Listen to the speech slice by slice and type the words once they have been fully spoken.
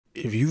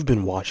If you've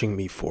been watching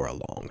me for a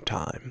long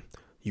time,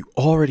 you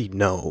already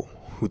know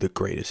who the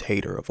greatest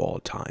hater of all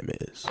time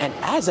is. And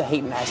as a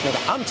hating ass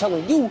nigga, I'm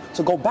telling you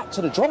to go back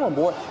to the drawing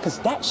board, cause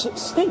that shit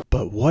stinks.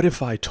 But what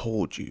if I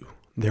told you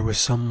there was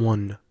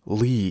someone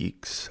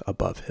leagues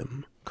above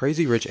him?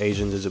 Crazy Rich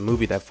Asians is a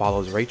movie that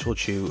follows Rachel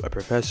Chu, a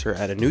professor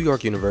at a New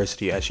York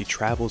university, as she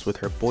travels with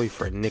her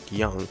boyfriend Nick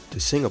Young to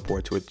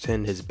Singapore to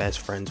attend his best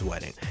friend's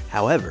wedding.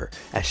 However,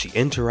 as she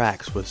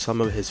interacts with some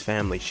of his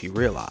family, she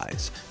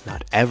realizes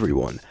not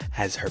everyone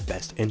has her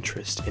best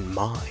interest in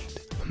mind.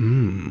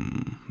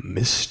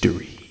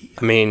 Mystery.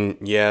 I mean,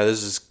 yeah,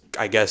 this is,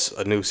 I guess,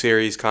 a new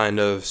series kind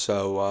of,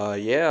 so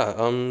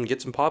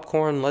get some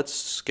popcorn,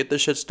 let's get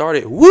this shit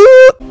started. Woo!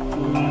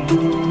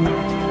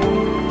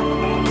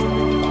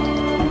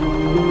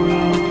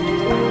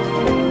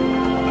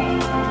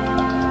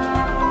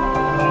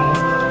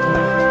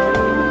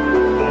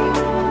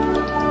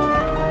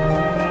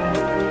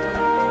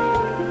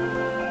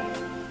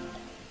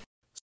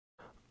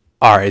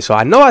 Alright, so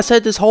I know I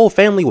said this whole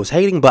family was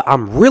hating, but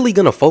I'm really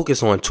gonna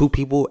focus on two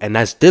people, and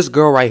that's this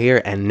girl right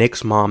here and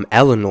Nick's mom,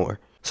 Eleanor.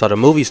 So the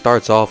movie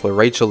starts off with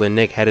Rachel and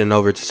Nick heading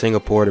over to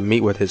Singapore to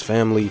meet with his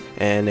family,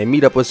 and they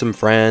meet up with some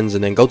friends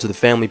and then go to the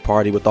family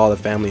party with all the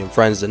family and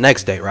friends the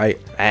next day, right?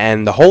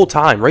 And the whole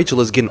time,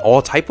 Rachel is getting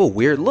all type of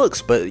weird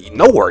looks, but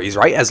no worries,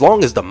 right? As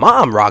long as the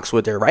mom rocks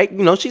with her, right?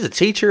 You know, she's a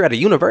teacher at a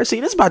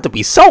university. This is about to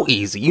be so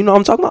easy, you know what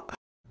I'm talking about?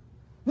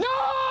 No!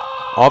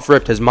 Off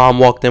ripped, his mom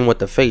walked in with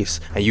the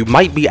face, and you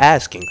might be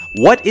asking,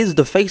 what is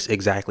the face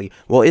exactly?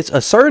 Well, it's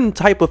a certain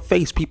type of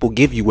face people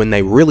give you when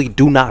they really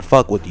do not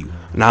fuck with you.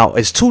 Now,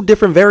 it's two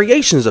different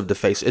variations of the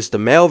face. It's the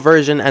male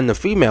version and the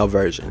female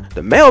version.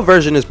 The male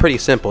version is pretty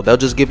simple. They'll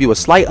just give you a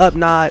slight up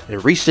nod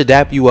and reach to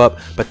dap you up,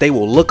 but they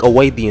will look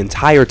away the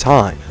entire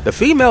time. The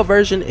female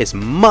version is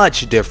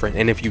much different,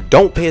 and if you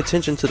don't pay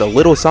attention to the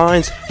little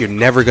signs, you're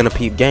never gonna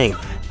peep game.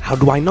 How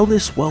do I know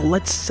this? Well,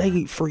 let's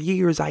say for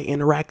years I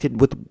interacted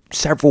with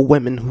several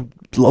women who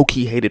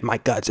low-key hated my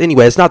guts.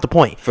 Anyway, it's not the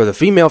point. For the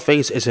female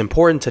face, it's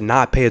important to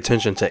not pay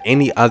attention to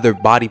any other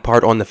body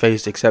part on the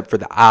face except for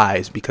the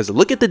eyes, because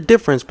look at the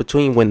difference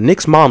between when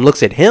Nick's mom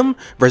looks at him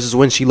versus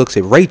when she looks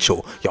at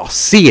Rachel. Y'all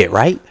see it,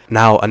 right?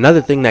 Now,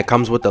 another thing that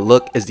comes with the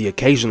look is the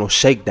occasional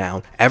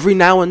shakedown. Every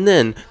now and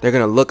then, they're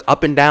gonna look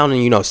up and down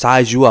and, you know,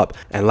 size you up.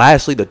 And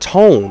lastly, the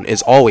tone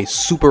is always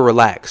super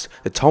relaxed.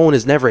 The tone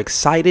is never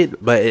excited,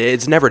 but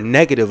it's never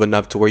negative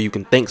enough to where you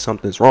can think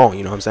something's wrong,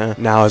 you know what I'm saying?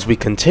 Now, as we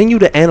continue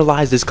to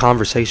analyze this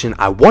conversation,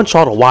 I want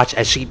y'all to watch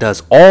as she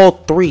does all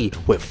three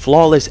with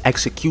flawless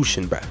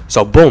execution, bruh.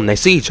 So boom, they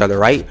see each other,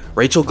 right?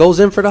 Rachel goes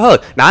in for the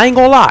hug. Now, I ain't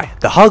gonna lie,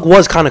 the hug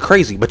was kind of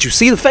crazy, but you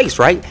see the face,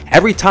 right?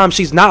 Every time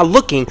she's not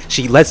looking,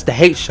 she lets the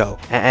hate show.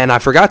 And I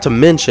forgot to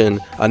mention,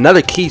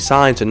 another key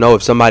sign to know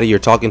if somebody you're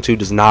talking to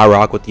does not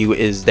rock with you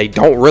is they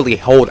don't really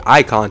hold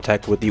eye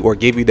contact with you or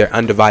give you their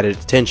undivided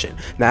attention.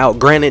 Now,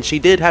 granted, she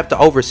did have to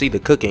oversee the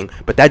cooking,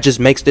 but that just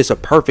makes this a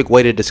perfect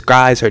way to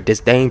disguise her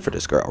disdain for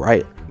this girl,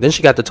 right? Then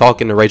she got to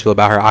talking to Rachel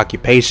about her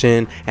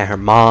occupation and her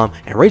mom,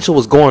 and Rachel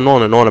was going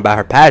on and on about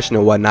her passion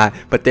and whatnot,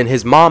 but then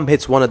his mom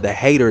hits one of the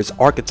haters'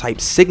 archetype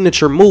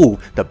signature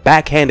move, the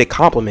backhanded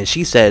compliment.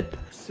 She said,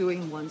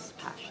 "Pursuing one's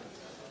passion.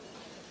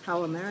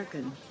 How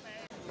American."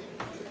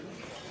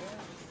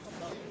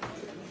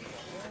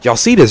 Y'all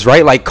see this,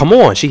 right? Like, come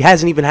on, she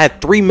hasn't even had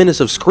 3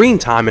 minutes of screen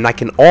time, and I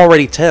can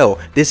already tell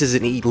this is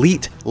an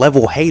elite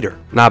level hater.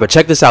 Nah, but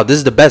check this out. This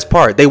is the best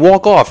part. They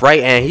walk off, right?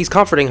 And he's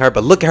comforting her,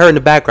 but look at her in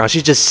the background.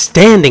 She's just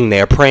standing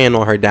there praying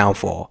on her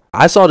downfall.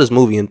 I saw this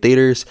movie in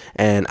theaters,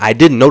 and I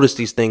didn't notice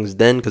these things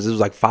then because it was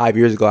like 5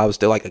 years ago. I was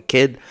still like a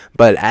kid.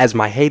 But as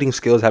my hating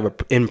skills have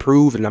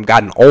improved and I've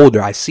gotten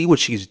older, I see what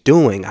she's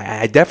doing.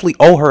 I definitely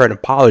owe her an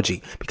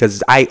apology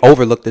because I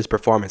overlooked this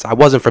performance. I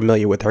wasn't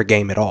familiar with her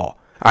game at all.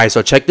 Alright,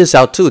 so check this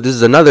out too. This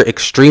is another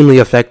extremely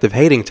effective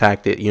hating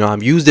tactic. You know,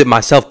 I've used it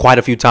myself quite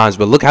a few times,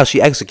 but look how she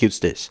executes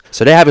this.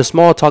 So they're having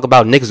small talk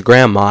about Nick's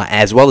grandma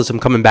as well as him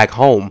coming back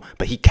home,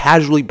 but he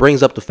casually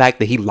brings up the fact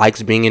that he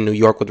likes being in New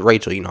York with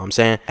Rachel, you know what I'm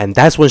saying? And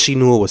that's when she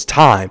knew it was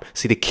time.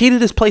 See, the key to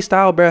this play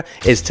style, bruh,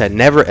 is to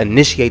never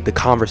initiate the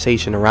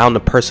conversation around the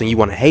person you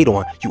want to hate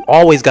on. You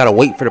always gotta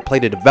wait for the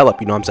play to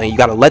develop, you know what I'm saying? You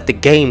gotta let the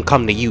game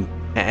come to you.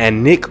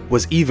 And Nick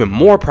was even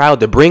more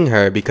proud to bring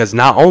her because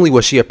not only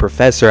was she a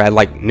professor at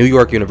like New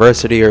York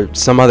University or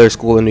some other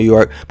school in New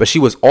York, but she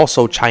was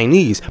also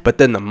Chinese. But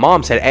then the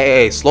mom said,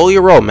 hey, slow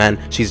your roll, man.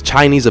 She's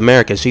Chinese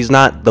American. She's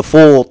not the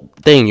full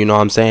thing, you know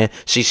what I'm saying?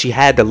 She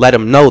had to let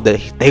him know that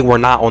they were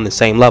not on the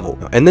same level.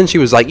 And then she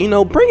was like, you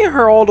know, bringing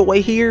her all the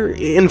way here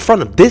in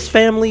front of this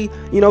family,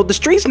 you know, the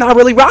streets not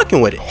really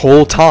rocking with it.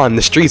 Whole time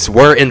the streets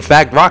were in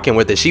fact rocking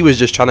with it. She was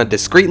just trying to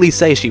discreetly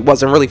say she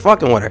wasn't really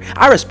fucking with her.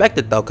 I respect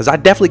it though, because I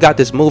definitely got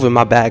this move in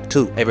my bag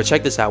too. Hey, but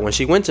check this out. When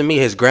she went to meet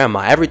his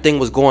grandma, everything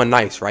was going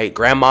nice, right?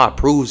 Grandma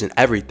approves and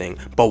everything.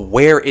 But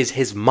where is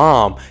his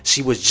mom?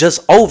 She was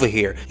just over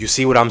here. You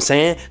see what I'm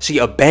saying? She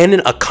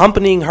abandoned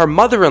accompanying her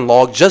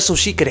mother-in-law just so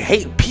she could hate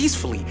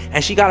peacefully,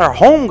 and she got her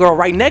homegirl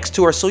right next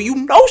to her, so you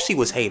know she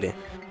was hating.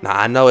 Now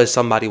I know it's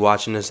somebody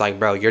watching this like,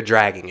 bro, you're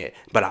dragging it,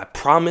 but I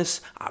promise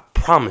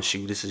promise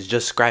you, this is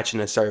just scratching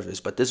the surface.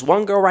 But this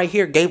one girl right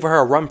here gave her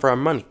a run for her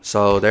money.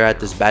 So they're at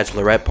this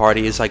bachelorette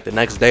party. It's like the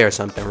next day or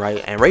something,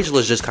 right? And Rachel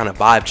is just kind of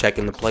vibe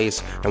checking the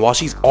place. And while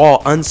she's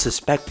all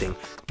unsuspecting,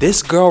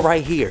 this girl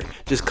right here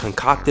just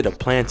concocted a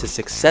plan to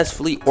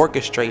successfully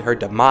orchestrate her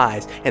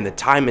demise and the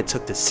time it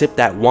took to sip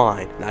that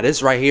wine. Now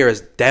this right here is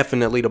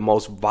definitely the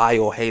most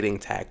vile hating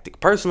tactic.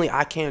 Personally,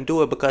 I can't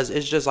do it because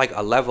it's just like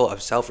a level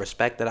of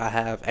self-respect that I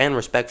have and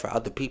respect for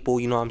other people,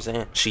 you know what I'm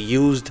saying? She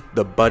used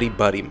the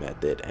buddy-buddy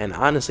method, and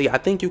honestly, I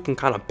think you can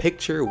kind of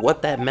picture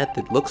what that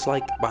method looks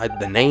like by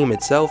the name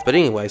itself. But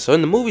anyway, so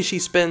in the movie, she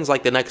spends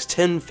like the next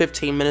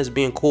 10-15 minutes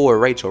being cool with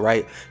Rachel,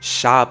 right?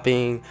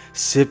 Shopping,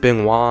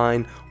 sipping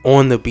wine,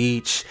 on the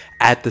beach,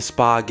 at the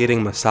spa,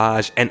 getting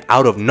massage, and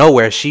out of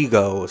nowhere she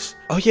goes,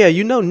 "Oh yeah,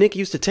 you know Nick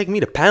used to take me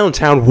to Pound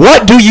Town."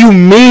 "What do you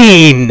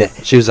mean?"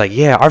 She was like,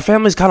 "Yeah, our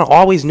families kind of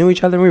always knew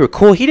each other and we were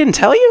cool. He didn't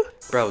tell you?"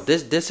 Bro,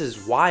 this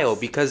is wild,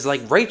 because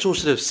like Rachel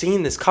should have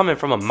seen this coming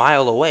from a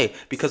mile away,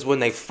 because when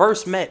they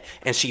first met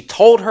and she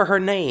told her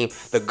name,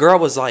 the girl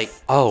was like,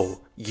 "Oh,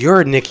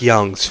 you're Nick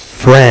Young's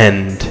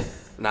friend."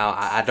 Now,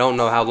 I don't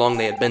know how long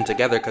they had been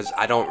together, because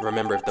I don't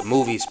remember if the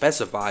movie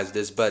specifies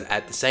this, but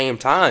at the same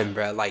time,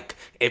 bro, like,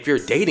 if you're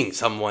dating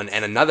someone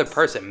and another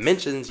person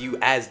mentions you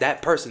as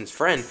that person's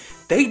friend,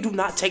 they do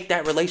not take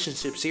that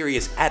relationship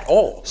serious at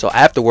all. So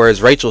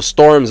afterwards, Rachel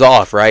storms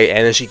off, right?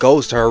 And then she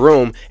goes to her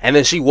room, and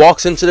then she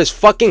walks into this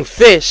fucking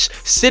fish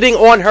sitting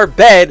on her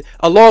bed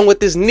along with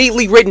this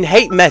neatly written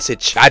hate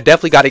message. I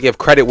definitely got to give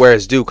credit where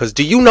it's due, because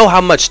do you know how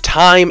much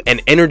time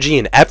and energy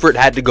and effort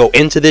had to go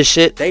into this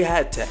shit? They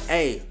had to,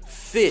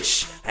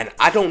 fish, and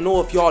I don't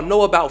know if y'all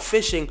know about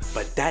fishing,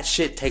 but that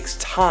shit takes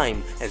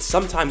time, and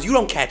sometimes you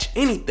don't catch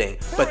anything.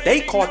 But they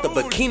caught the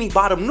bikini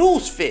bottom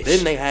news fish.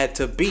 Then they had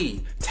to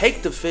B,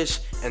 take the fish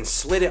and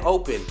slit it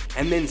open,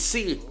 and then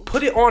C,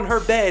 put it on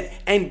her bed,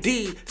 and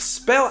D,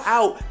 spell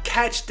out,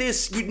 catch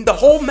this, the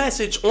whole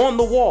message on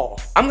the wall.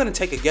 I'm gonna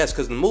take a guess,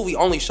 because the movie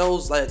only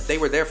shows that they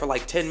were there for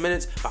like 10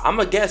 minutes, but I'm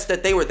gonna guess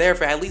that they were there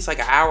for at least like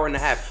an hour and a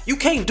half. You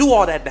can't do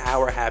all that in an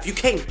hour and a half. You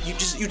can't,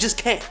 you just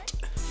can't.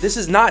 This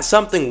is not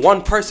something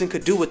one person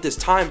could do with this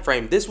time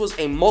frame. This was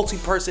a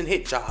multi-person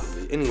hit job.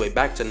 Anyway,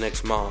 back to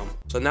Nick's mom.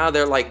 So now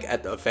they're like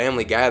at a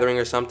family gathering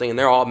or something, and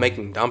they're all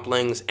making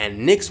dumplings, and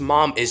Nick's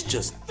mom is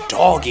just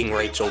dogging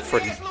Rachel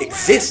for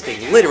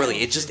existing.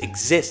 Literally, it's just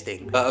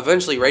existing.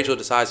 Eventually, Rachel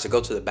decides to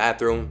go to the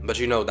bathroom, but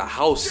you know, the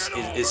house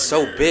is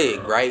so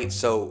big, right?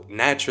 So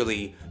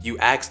naturally, you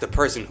ask the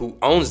person who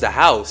owns the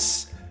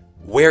house,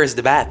 where is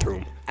the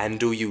bathroom? And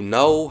do you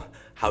know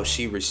how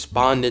she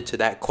responded to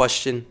that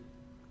question?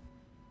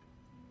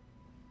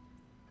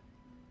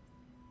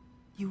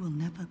 You will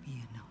never be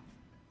enough.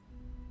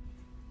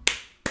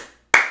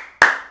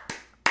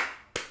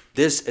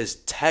 This is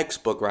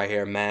textbook right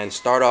here, man.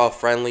 Start off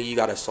friendly, you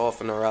gotta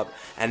soften her up,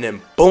 and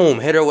then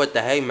boom, hit her with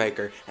the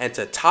haymaker. And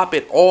to top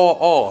it all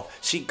off,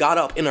 she got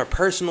up in her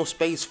personal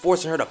space,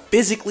 forcing her to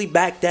physically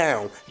back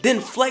down, then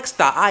flexed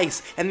the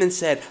ice, and then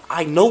said,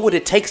 "I know what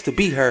it takes to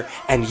be her,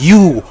 and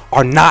you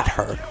are not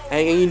her."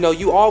 And you know,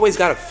 you always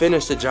gotta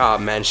finish the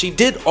job, man. She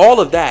did all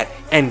of that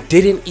and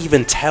didn't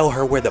even tell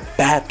her where the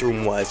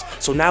bathroom was.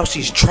 So now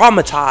she's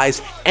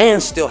traumatized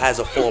and still has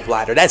a full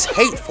bladder. That's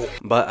hateful.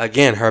 But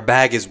again, her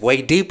bag is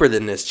way deeper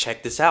than this.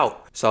 Check this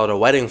out. So the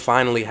wedding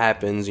finally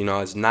happens, you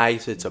know, it's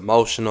nice, it's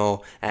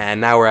emotional,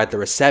 and now we're at the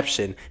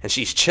reception, and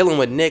she's chilling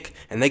with Nick,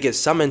 and they get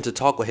summoned to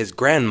talk with his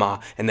grandma,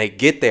 and they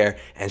get there,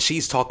 and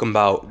she's talking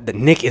about that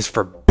Nick is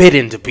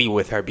forbidden to be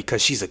with her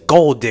because she's a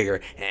gold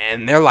digger,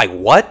 and they're like,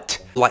 what?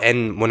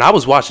 And when I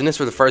was watching this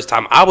for the first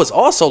time, I was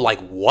also like,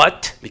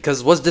 what?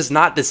 Because was this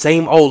not the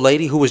same old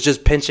lady who was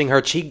just pinching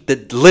her cheek the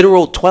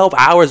literal 12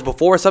 hours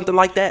before or something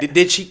like that?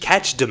 Did she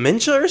catch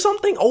dementia or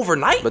something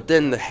overnight? But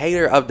then the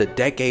hater of the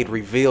decade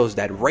reveals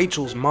that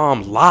Rachel's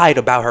mom lied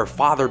about her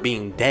father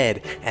being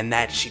dead and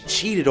that she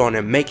cheated on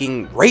him,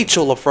 making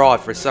Rachel a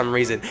fraud for some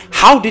reason.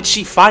 How did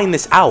she find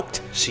this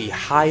out? She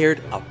hired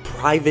a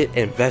private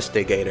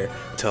investigator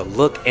to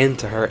look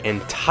into her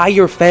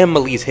entire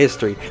family's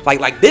history.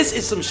 Like this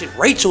is some shit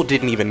Rachel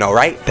didn't even know,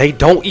 right? They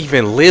don't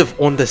even live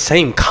on the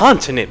same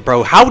continent,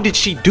 bro. How did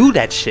she do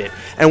that shit?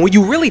 And when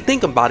you really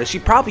think about it, she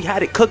probably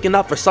had it cooking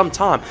up for some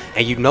time.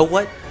 And you know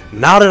what?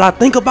 Now that I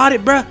think about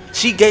it, bruh,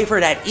 she gave her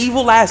that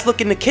evil ass look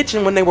in the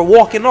kitchen when they were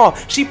walking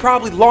off. She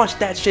probably launched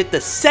that shit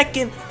the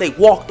second they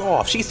walked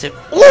off. She said,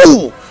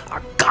 "Ooh,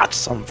 I got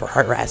something for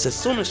her ass," as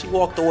soon as she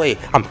walked away.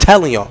 I'm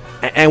telling y'all.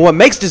 And what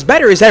makes this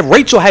better is that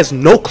Rachel has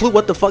no clue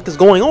what the fuck is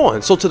going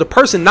on. So to the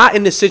person not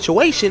in this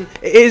situation,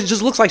 it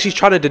just looks like she's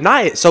trying to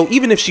deny it. So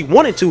even if she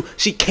wanted to,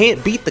 she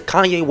can't beat the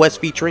Kanye West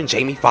featuring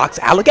Jamie Foxx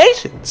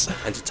allegations.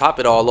 And to top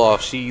it all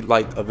off, she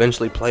like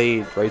eventually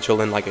played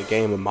Rachel in like a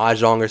game of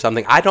Mahjong or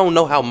something. I don't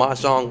know how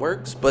Mahjong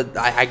works, but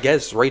I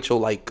guess Rachel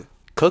like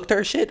cooked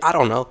her shit. I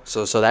don't know.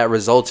 So that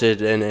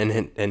resulted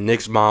in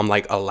Nick's mom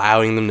like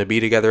allowing them to be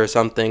together or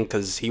something,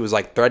 because he was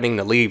like threatening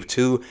to leave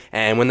too.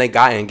 And when they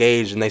got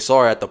engaged and they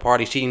saw her at the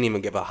party, she didn't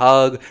even give a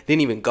hug,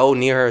 didn't even go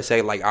near her,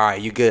 say like, all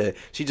right, you good.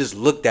 She just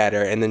looked at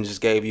her and then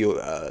just gave you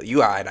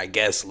you alright, I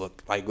guess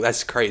look. Like,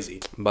 that's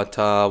crazy. But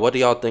what do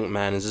y'all think,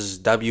 man? Is this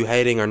W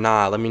hating or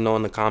not? Let me know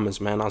in the comments,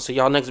 man. I'll see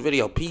y'all next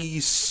video.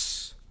 Peace.